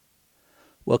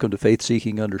Welcome to Faith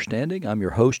Seeking Understanding. I'm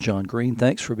your host, John Green.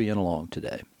 Thanks for being along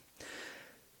today.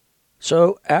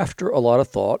 So, after a lot of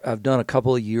thought, I've done a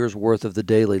couple of years' worth of the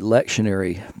daily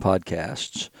lectionary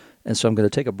podcasts, and so I'm going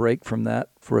to take a break from that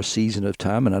for a season of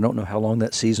time, and I don't know how long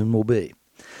that season will be.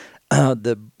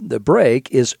 The break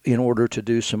is in order to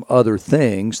do some other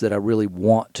things that I really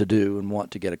want to do and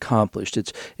want to get accomplished.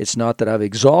 It's not that I've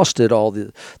exhausted all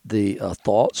the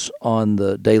thoughts on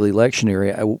the daily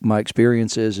lectionary. My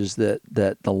experience is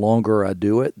that the longer I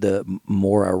do it, the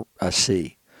more I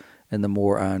see and the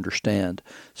more I understand.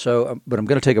 So, but I'm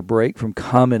going to take a break from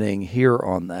commenting here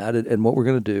on that, and what we're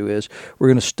going to do is we're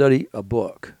going to study a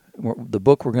book. The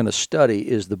book we're going to study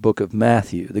is the book of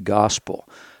Matthew, the Gospel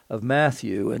of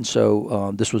Matthew, and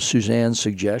so this was Suzanne's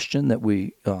suggestion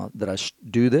that I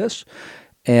do this,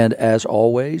 and as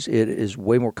always, it is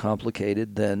way more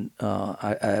complicated than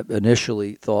I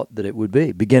initially thought that it would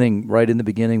be. Beginning right in the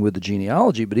beginning with the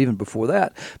genealogy, but even before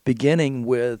that, beginning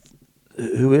with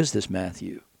who is this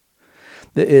Matthew?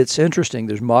 It's interesting.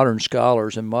 There's modern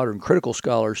scholars and modern critical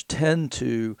scholars tend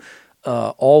to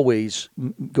always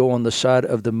go on the side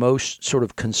of the most sort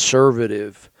of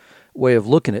conservative way of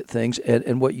looking at things,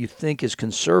 and what you think is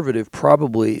conservative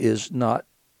probably is not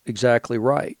exactly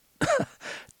right.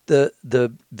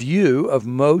 The view of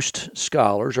most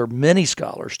scholars, or many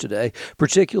scholars today,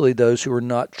 particularly those who are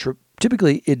not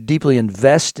typically deeply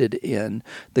invested in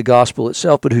the gospel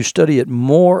itself, but who study it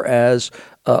more as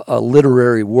a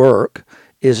literary work,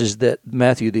 is that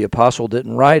Matthew the Apostle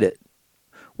didn't write it.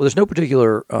 Well, there's no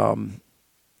particular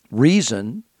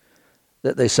reason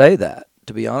that they say that.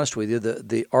 To be honest with you,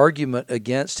 the argument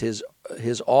against his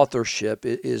authorship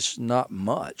is not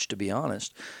much, to be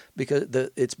honest, because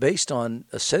it's based on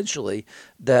essentially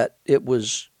that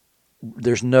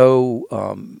there's no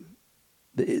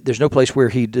place where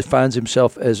he defines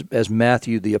himself as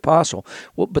Matthew the Apostle.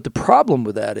 Well, but the problem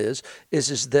with that is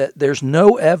that there's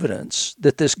no evidence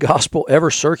that this gospel ever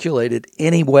circulated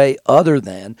any way other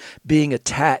than being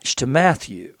attached to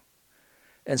Matthew.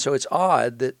 And so it's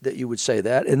odd that you would say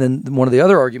that. And then one of the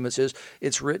other arguments is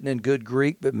it's written in good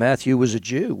Greek, but Matthew was a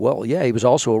Jew. Well, yeah, he was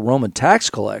also a Roman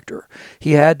tax collector.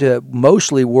 He had to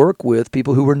mostly work with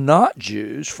people who were not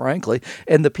Jews, frankly,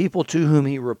 and the people to whom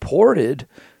he reported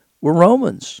were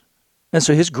Romans. And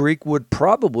so his Greek would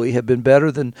probably have been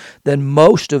better than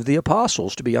most of the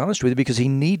apostles, to be honest with you, because he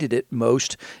needed it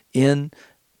most in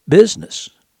business.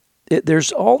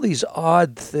 There's all these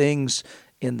odd things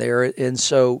in there, and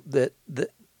so that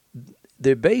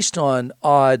they're based on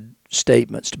odd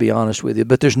statements, to be honest with you,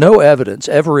 but there's no evidence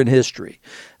ever in history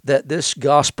that this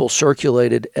gospel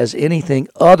circulated as anything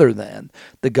other than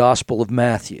the Gospel of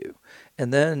Matthew.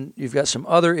 And then you've got some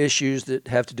other issues that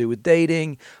have to do with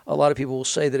dating. A lot of people will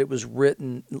say that it was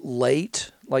written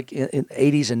late, like in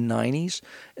 80s and 90s,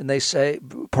 and they say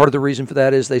part of the reason for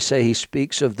that is they say he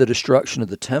speaks of the destruction of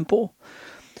the temple.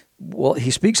 Well, he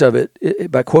speaks of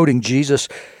it by quoting Jesus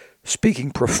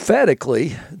speaking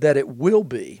prophetically that it will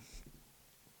be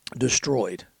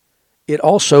destroyed. It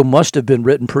also must have been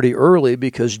written pretty early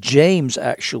because James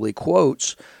actually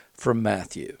quotes from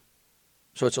Matthew.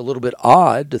 So it's a little bit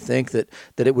odd to think that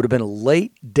it would have been a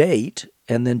late date,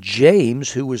 and then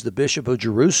James, who was the Bishop of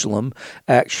Jerusalem,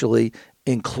 actually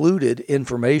included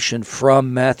information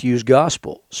from Matthew's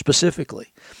gospel specifically.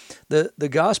 The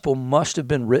gospel must have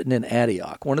been written in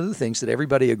Antioch. One of the things that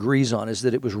everybody agrees on is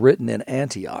that it was written in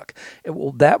Antioch.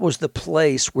 Well, that was the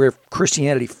place where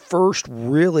Christianity first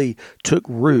really took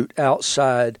root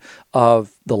outside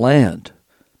of the land.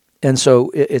 And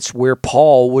so it's where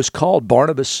Paul was called.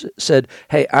 Barnabas said,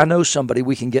 hey, I know somebody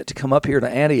we can get to come up here to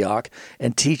Antioch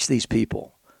and teach these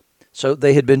people. So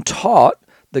they had been taught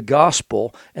the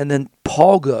gospel, and then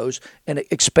Paul goes and it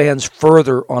expands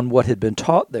further on what had been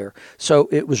taught there. So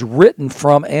it was written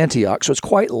from Antioch. So it's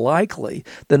quite likely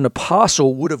that an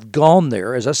apostle would have gone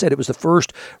there. As I said, it was the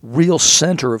first real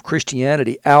center of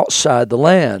Christianity outside the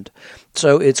land.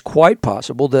 So it's quite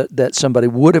possible that somebody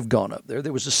would have gone up there.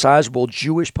 There was a sizable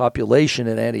Jewish population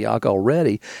in Antioch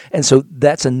already. And so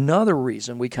that's another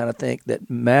reason we kind of think that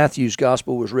Matthew's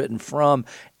gospel was written from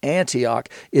Antioch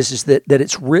is that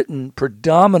it's written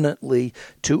predominantly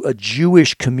to a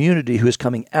Jewish community who is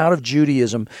coming out of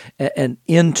Judaism and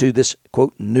into this,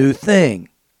 quote, new thing.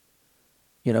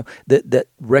 You know, that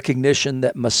recognition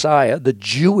that Messiah, the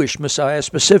Jewish Messiah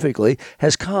specifically,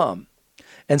 has come.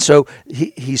 And so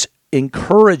he's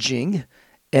encouraging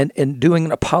and doing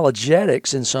an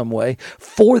apologetics in some way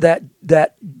for that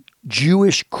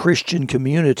Jewish Christian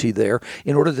community there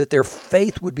in order that their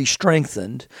faith would be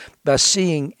strengthened by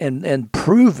seeing and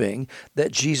proving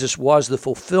that Jesus was the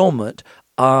fulfillment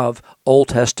of Old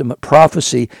Testament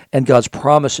prophecy and God's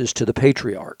promises to the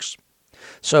patriarchs.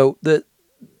 So the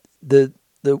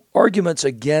arguments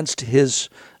against his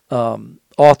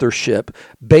authorship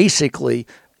basically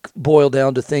boil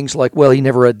down to things like, well, he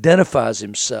never identifies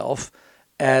himself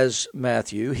as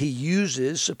Matthew. He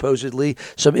uses, supposedly,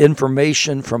 some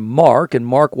information from Mark, and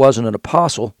Mark wasn't an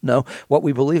apostle. No, what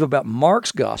we believe about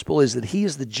Mark's gospel is that he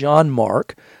is the John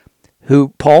Mark who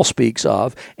Paul speaks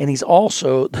of, and he's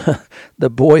also the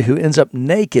boy who ends up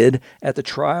naked at the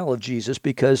trial of Jesus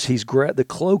because the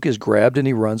cloak is grabbed and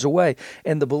he runs away.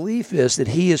 And the belief is that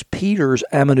he is Peter's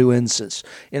amanuensis.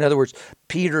 In other words,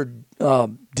 Peter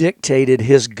dictated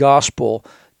his gospel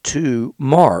to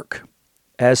Mark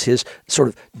as his sort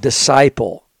of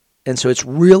disciple. And so it's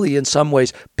really, in some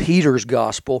ways, Peter's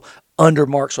gospel under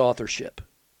Mark's authorship.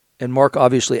 And Mark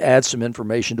obviously adds some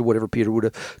information to whatever Peter would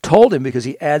have told him, because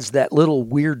he adds that little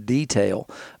weird detail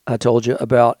I told you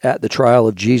about at the trial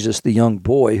of Jesus, the young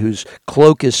boy whose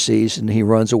cloak is seized and he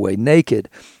runs away naked.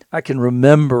 I can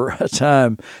remember a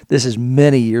time, this is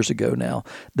many years ago now,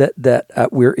 that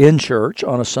we're in church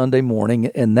on a Sunday morning,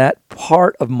 and that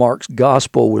part of Mark's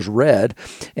gospel was read,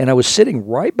 and I was sitting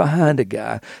right behind a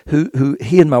guy who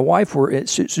he and my wife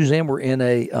Suzanne were in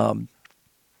a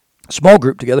small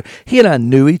group together. He and I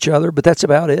knew each other, but that's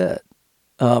about it.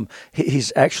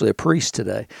 He's actually a priest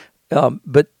today.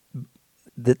 But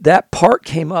that part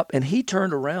came up, and he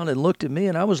turned around and looked at me,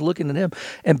 and I was looking at him,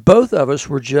 and both of us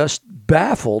were just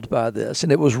baffled by this.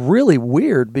 And it was really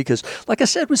weird because, like I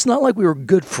said, it's not like we were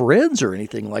good friends or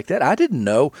anything like that. I didn't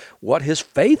know what his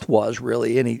faith was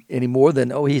really any more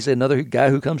than, he's another guy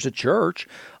who comes to church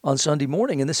on Sunday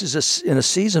morning. And this is in a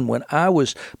season when I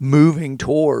was moving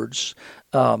towards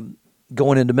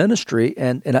going into ministry,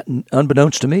 and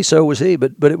unbeknownst to me, so was he.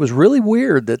 But it was really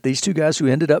weird that these two guys who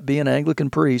ended up being Anglican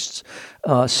priests,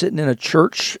 sitting in a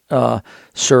church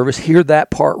service, hear that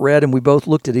part read, and we both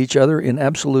looked at each other in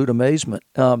absolute amazement.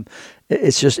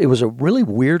 It was a really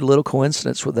weird little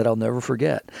coincidence that I'll never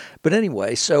forget. But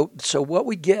anyway, so what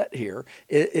we get here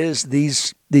is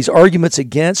these arguments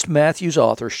against Matthew's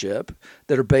authorship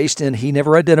that are based in he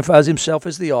never identifies himself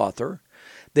as the author,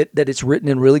 that it's written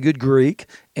in really good Greek,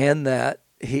 and that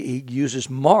he uses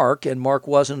Mark, and Mark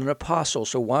wasn't an apostle.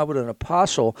 So why would an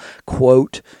apostle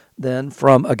quote then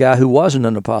from a guy who wasn't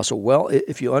an apostle? Well,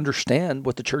 if you understand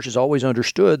what the church has always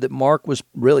understood, that Mark was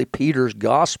really Peter's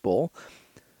gospel,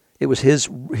 it was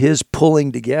his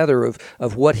pulling together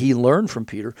of what he learned from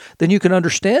Peter, then you can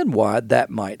understand why that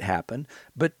might happen.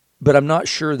 But I'm not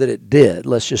sure that it did.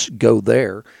 Let's just go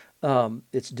there.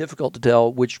 It's difficult to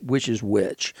tell which is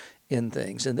which in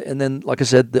things. And then, like I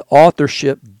said, the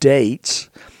authorship dates,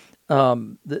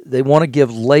 they want to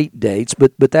give late dates,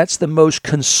 but that's the most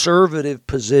conservative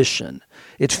position.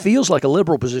 It feels like a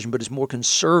liberal position, but it's more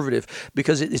conservative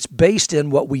because it's based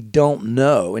in what we don't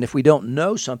know. And if we don't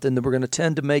know something, then we're going to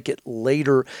tend to make it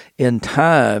later in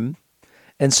time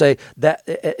and say that,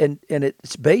 and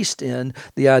it's based in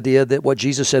the idea that what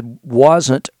Jesus said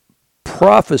wasn't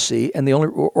prophecy, and it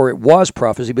was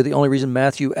prophecy, but the only reason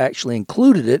Matthew actually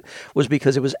included it was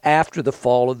because it was after the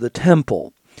fall of the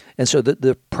temple, and so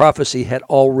the prophecy had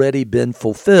already been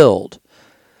fulfilled.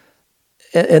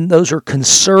 And those are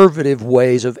conservative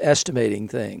ways of estimating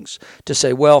things, to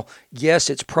say, well, yes,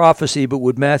 it's prophecy, but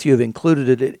would Matthew have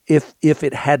included it if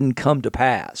it hadn't come to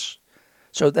pass?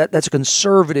 So that's a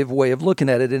conservative way of looking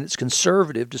at it, and it's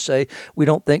conservative to say we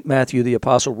don't think Matthew the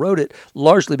apostle wrote it,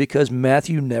 largely because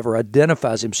Matthew never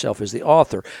identifies himself as the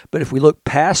author. But if we look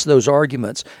past those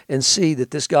arguments and see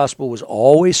that this gospel was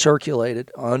always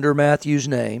circulated under Matthew's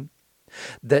name,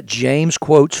 that James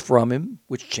quotes from him,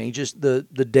 which changes the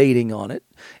dating on it,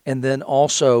 and then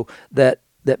also that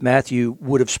Matthew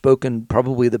would have spoken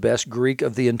probably the best Greek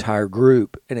of the entire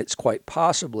group. And it's quite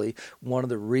possibly one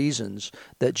of the reasons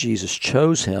that Jesus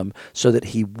chose him, so that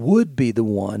he would be the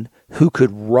one who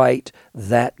could write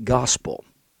that gospel.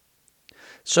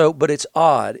 So, but it's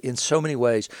odd in so many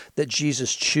ways that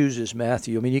Jesus chooses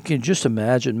Matthew. I mean, you can just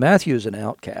imagine Matthew is an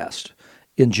outcast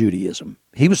in Judaism.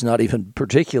 He was wouldn't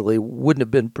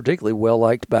have been particularly well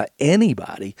liked by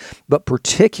anybody, but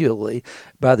particularly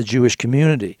by the Jewish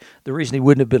community. The reason he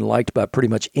wouldn't have been liked by pretty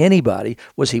much anybody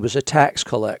was he was a tax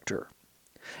collector.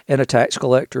 And a tax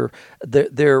collector,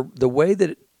 the way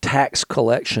that tax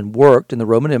collection worked in the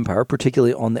Roman Empire,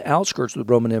 particularly on the outskirts of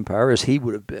the Roman Empire, as he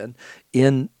would have been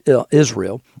in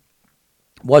Israel,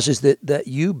 is that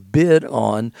you bid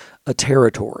on a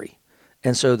territory.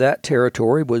 And so that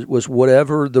territory was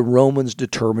whatever the Romans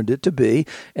determined it to be,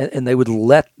 and they would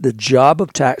let the job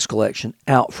of tax collection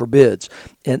out for bids.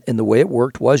 And the way it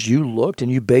worked was you looked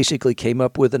and you basically came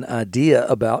up with an idea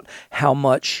about how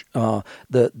much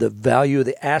the value of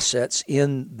the assets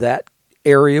in that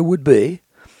area would be.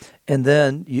 And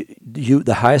then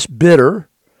the highest bidder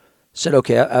said,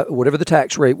 okay, whatever the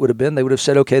tax rate would have been, they would have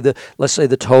said, okay, let's say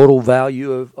the total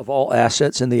value of all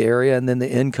assets in the area, and then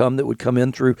the income that would come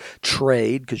in through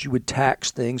trade, because you would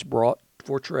tax things brought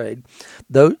for trade.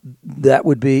 Though that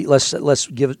would be, let's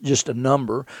give it just a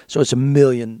number. So it's $1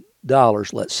 million,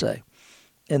 let's say.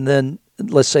 And then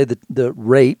let's say that the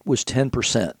rate was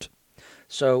 10%.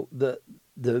 So the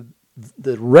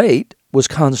rate was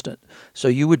constant. So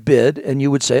you would bid and you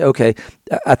would say, okay,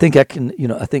 I think I can,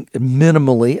 I think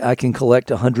minimally I can collect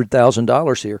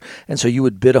 $100,000 here. And so you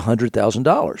would bid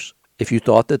 $100,000 if you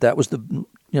thought that was the,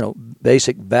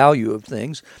 basic value of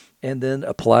things, and then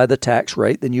apply the tax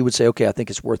rate. Then you would say, okay, I think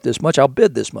it's worth this much. I'll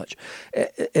bid this much.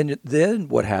 And then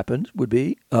what happened would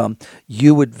be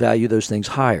you would value those things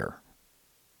higher.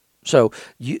 So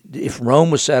if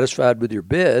Rome was satisfied with your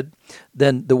bid,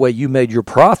 then the way you made your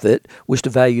profit was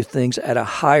to value things at a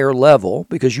higher level,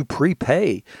 because you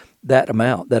prepay that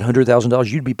amount, that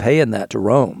 $100,000. You'd be paying that to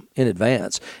Rome in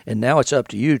advance. And now it's up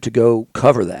to you to go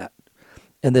cover that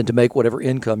and then to make whatever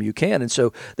income you can. And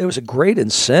so there was a great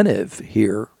incentive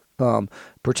here,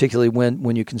 particularly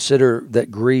when you consider that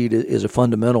greed is a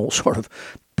fundamental sort of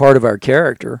part of our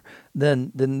character.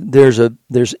 Then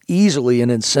there's easily an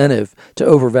incentive to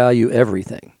overvalue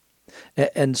everything.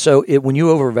 And so when you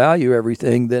overvalue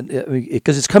everything, then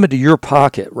because it's coming to your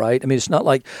pocket, right? I mean, it's not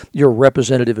like you're a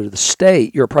representative of the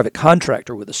state. You're a private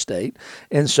contractor with the state.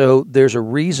 And so there's a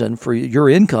reason for your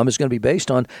income is going to be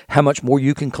based on how much more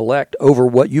you can collect over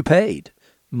what you paid,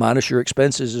 minus your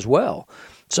expenses as well.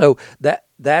 So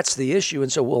that's the issue.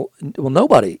 And so, well,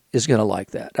 nobody is going to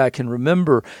like that. I can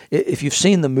remember, if you've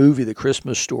seen the movie The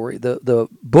Christmas Story, the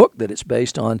book that it's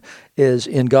based on is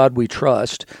In God We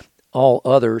Trust, All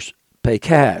Others Pay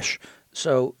Cash.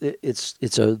 So it's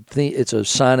a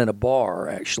sign in a bar,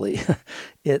 actually,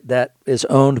 that is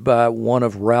owned by one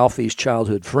of Ralphie's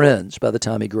childhood friends by the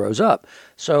time he grows up.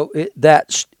 So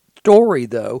that story,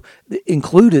 though,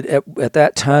 included at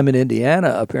that time in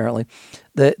Indiana, apparently,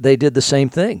 that they did the same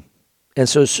thing. And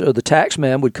so the tax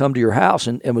man would come to your house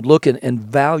and would look and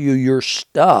value your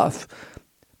stuff,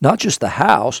 not just the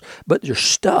house, but your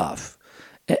stuff.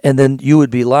 And then you would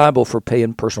be liable for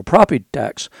paying personal property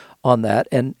tax on that.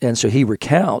 And so he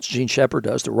recounts, Gene Shepard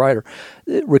does, the writer,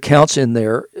 recounts in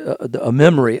there a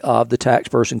memory of the tax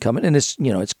person coming. And it's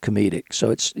comedic, so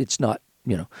it's not,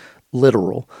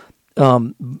 literal.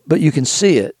 But you can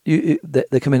see it.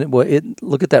 They come in. Well,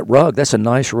 look at that rug. That's a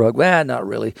nice rug. Well, not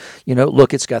really.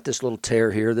 Look, it's got this little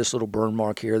tear here, this little burn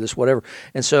mark here, this whatever.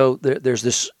 And so there's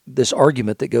this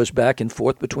argument that goes back and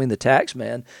forth between the tax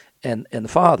man and the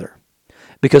father,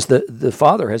 because the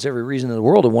father has every reason in the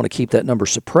world to want to keep that number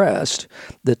suppressed.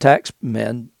 The tax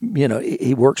man,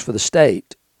 he works for the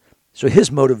state. So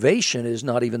his motivation is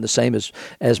not even the same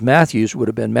as Matthew's would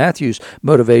have been. Matthew's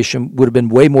motivation would have been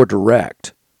way more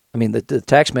direct. I mean, the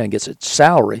tax man gets a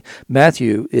salary.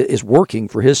 Matthew is working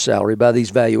for his salary by these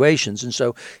valuations. And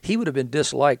so he would have been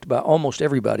disliked by almost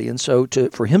everybody. And so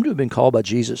for him to have been called by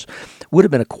Jesus would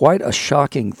have been quite a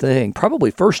shocking thing,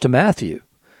 probably first to Matthew,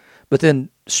 but then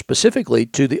specifically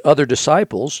to the other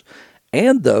disciples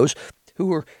and those who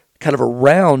were kind of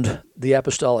around the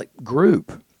apostolic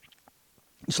group.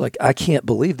 It's like, I can't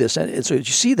believe this. And so you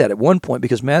see that at one point,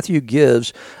 because Matthew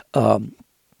gives a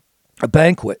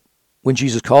banquet. When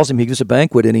Jesus calls him, he gives a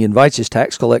banquet and he invites his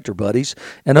tax collector buddies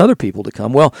and other people to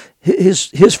come. Well,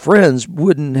 his friends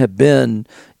wouldn't have been,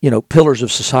 pillars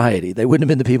of society. They wouldn't have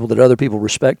been the people that other people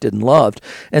respected and loved.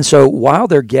 And so while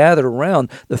they're gathered around,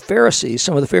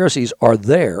 some of the Pharisees are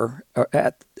there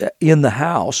in the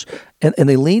house, and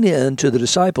they lean in to the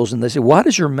disciples and they say, "Why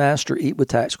does your master eat with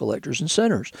tax collectors and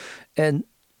sinners?" And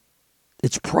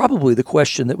it's probably the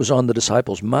question that was on the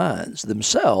disciples' minds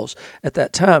themselves at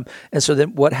that time. And so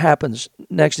then what happens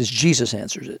next is Jesus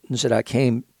answers it and said, "I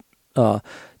came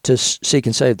to seek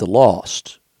and save the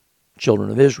lost children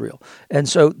of Israel." And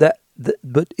so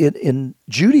but in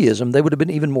Judaism, they would have been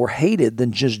even more hated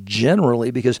than just generally,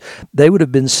 because they would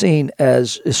have been seen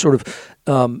as sort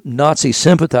of Nazi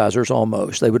sympathizers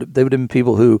almost. They would have been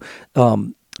people who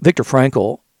Viktor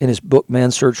Frankl, in his book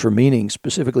Man's Search for Meaning,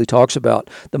 specifically talks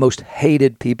about the most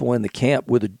hated people in the camp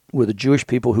were the Jewish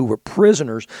people who were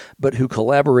prisoners, but who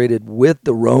collaborated with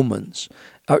the Romans,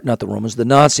 the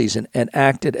Nazis, and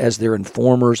acted as their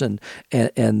informers and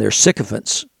their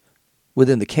sycophants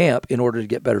within the camp in order to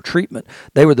get better treatment.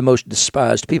 They were the most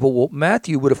despised people. Well,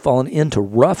 Matthew would have fallen into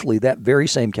roughly that very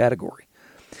same category.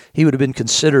 He would have been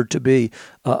considered to be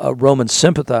a Roman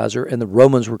sympathizer, and the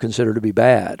Romans were considered to be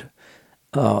bad.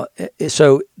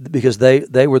 So because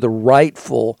they were the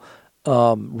rightful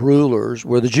rulers,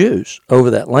 were the Jews over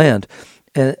that land.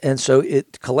 And so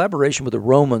collaboration with the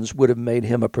Romans would have made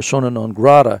him a persona non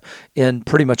grata in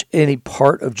pretty much any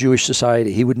part of Jewish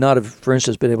society. He would not have, for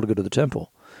instance, been able to go to the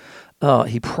temple.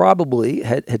 He probably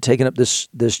had taken up this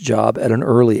job at an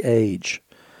early age.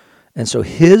 And so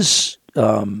his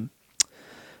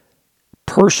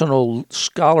personal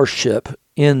scholarship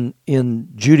in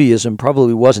Judaism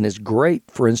probably wasn't as great,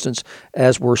 for instance,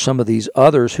 as were some of these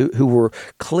others who were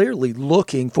clearly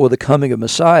looking for the coming of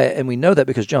Messiah. And we know that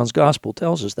because John's gospel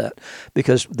tells us that,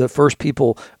 because the first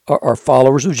people are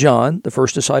followers of John. The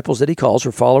first disciples that he calls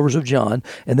are followers of John.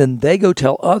 And then they go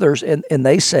tell others, and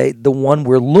they say, the one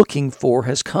we're looking for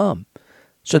has come.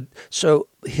 So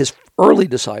his early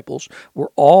disciples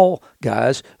were all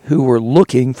guys who were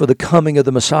looking for the coming of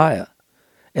the Messiah.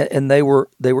 And they were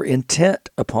intent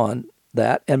upon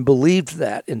that and believed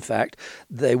that, in fact,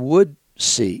 they would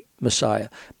see Messiah.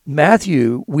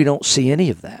 Matthew, we don't see any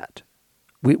of that.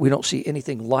 We don't see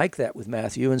anything like that with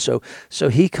Matthew. And so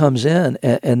he comes in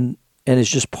and is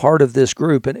just part of this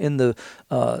group. And in the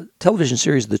television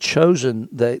series The Chosen,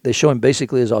 they show him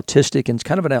basically as autistic and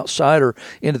kind of an outsider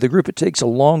into the group. It takes a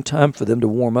long time for them to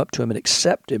warm up to him and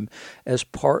accept him as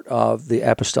part of the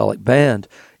apostolic band,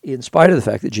 in spite of the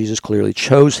fact that Jesus clearly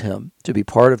chose him to be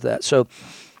part of that. So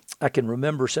I can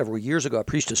remember several years ago, I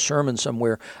preached a sermon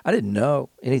somewhere. I didn't know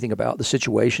anything about the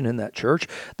situation in that church.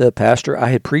 The pastor, I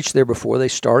had preached there before they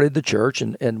started the church,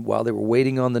 and while they were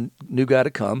waiting on the new guy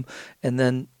to come, and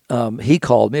then he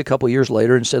called me a couple years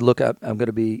later and said, look, I'm going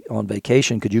to be on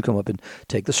vacation. Could you come up and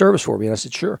take the service for me? And I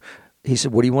said, sure. He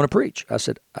said, what do you want to preach? I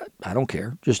said, I don't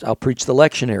care. Just I'll preach the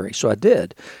lectionary. So I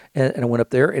did. And I went up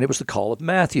there, and it was the call of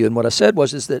Matthew. And what I said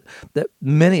was that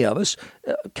many of us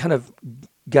kind of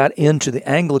got into the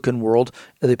Anglican world,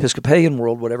 the Episcopalian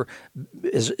world, whatever,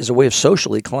 is a way of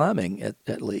socially climbing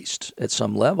at least at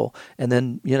some level. And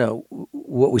then,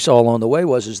 what we saw along the way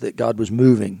was that God was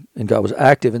moving and God was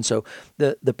active. And so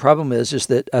the problem is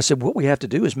that I said, what we have to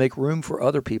do is make room for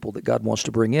other people that God wants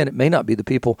to bring in. It may not be the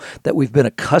people that we've been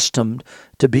accustomed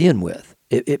to being with.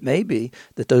 It may be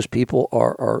that those people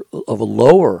are of a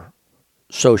lower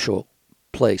social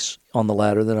place on the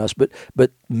ladder than us,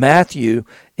 but Matthew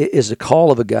is a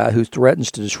call of a guy who threatens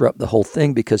to disrupt the whole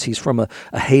thing because he's from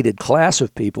a hated class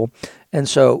of people. And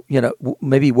so,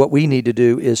 maybe what we need to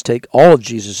do is take all of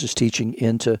Jesus' teaching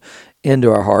into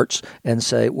our hearts and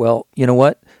say, well, you know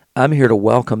what? I'm here to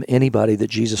welcome anybody that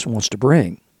Jesus wants to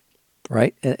bring.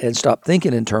 Right? And stop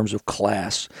thinking in terms of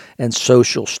class and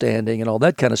social standing and all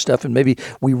that kind of stuff. And maybe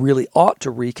we really ought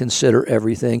to reconsider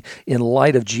everything in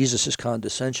light of Jesus'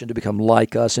 condescension to become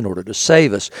like us in order to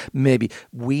save us. Maybe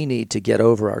we need to get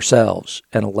over ourselves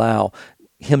and allow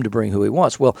him to bring who he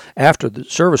wants. Well, after the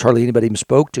service, hardly anybody even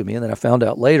spoke to me. And then I found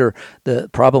out later the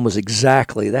problem was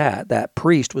exactly that. That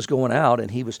priest was going out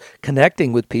and he was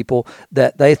connecting with people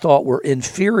that they thought were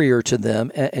inferior to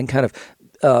them and kind of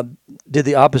did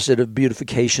the opposite of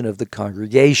beautification of the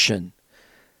congregation.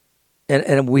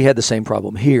 And we had the same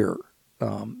problem here.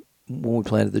 When we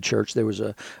planted the church, there was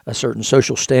a certain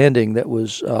social standing that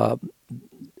was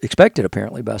expected,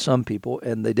 apparently, by some people,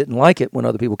 and they didn't like it when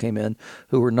other people came in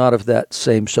who were not of that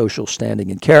same social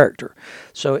standing and character.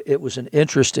 So it was an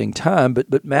interesting time,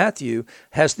 but Matthew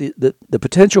has the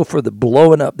potential for the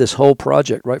blowing up this whole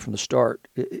project right from the start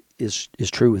is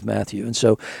true with Matthew. And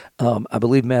so I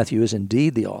believe Matthew is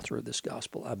indeed the author of this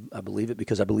gospel. I believe it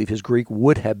because I believe his Greek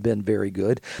would have been very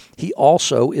good. He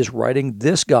also is writing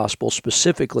this gospel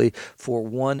specifically for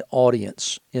one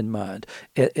audience in mind.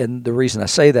 And the reason I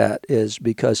say that is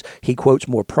because he quotes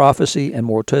more prophecy and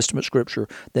more Old Testament scripture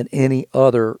than any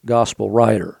other gospel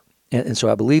writer. And so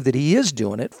I believe that he is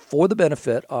doing it for the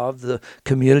benefit of the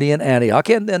community in Antioch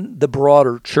and then the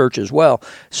broader church as well,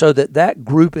 so that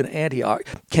group in Antioch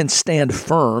can stand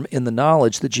firm in the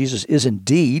knowledge that Jesus is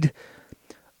indeed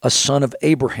a son of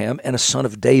Abraham and a son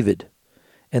of David,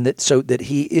 and that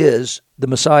he is the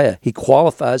Messiah. He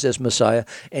qualifies as Messiah,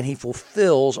 and he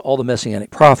fulfills all the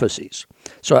messianic prophecies.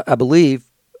 So I believe,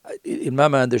 in my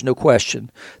mind, there's no question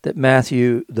that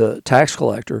Matthew, the tax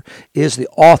collector, is the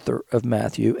author of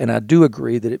Matthew, and I do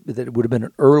agree that it would have been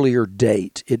an earlier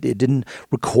date. It didn't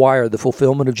require the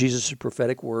fulfillment of Jesus'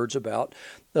 prophetic words about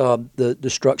the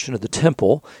destruction of the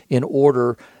temple in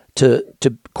order to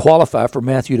qualify for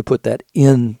Matthew to put that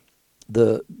in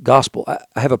the gospel.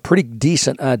 I have a pretty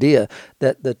decent idea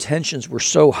that the tensions were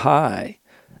so high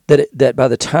that by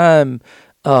the time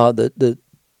the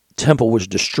temple was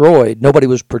destroyed, nobody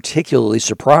was particularly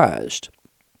surprised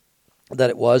that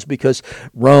it was, because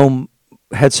Rome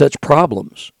had such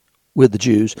problems with the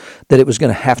Jews that it was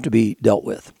going to have to be dealt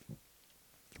with.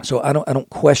 So I don't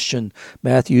question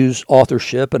Matthew's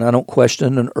authorship, and I don't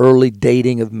question an early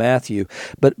dating of Matthew,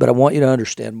 but I want you to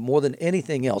understand more than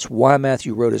anything else why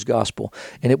Matthew wrote his gospel,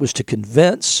 and it was to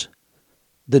convince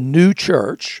the new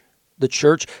church, the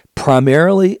church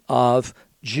primarily of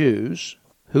Jews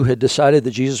who had decided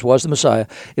that Jesus was the Messiah.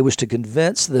 It was to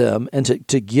convince them and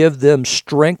to give them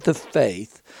strength of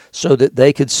faith so that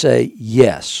they could say,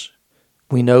 yes,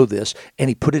 we know this. And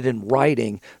he put it in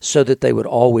writing so that they would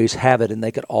always have it and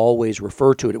they could always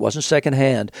refer to it. It wasn't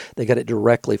secondhand. They got it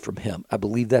directly from him. I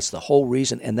believe that's the whole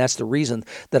reason, and that's the reason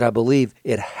that I believe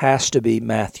it has to be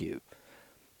Matthew.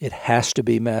 It has to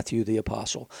be Matthew the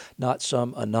apostle, not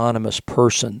some anonymous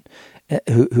person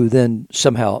who then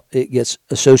somehow it gets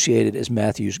associated as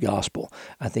Matthew's gospel.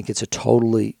 I think it's a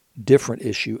totally different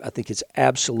issue. I think it's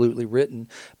absolutely written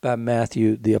by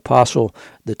Matthew the apostle,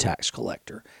 the tax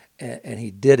collector. And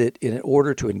he did it in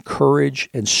order to encourage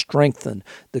and strengthen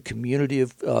the community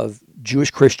of Jewish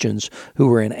Christians who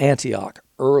were in Antioch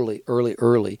early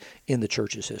in the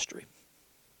church's history.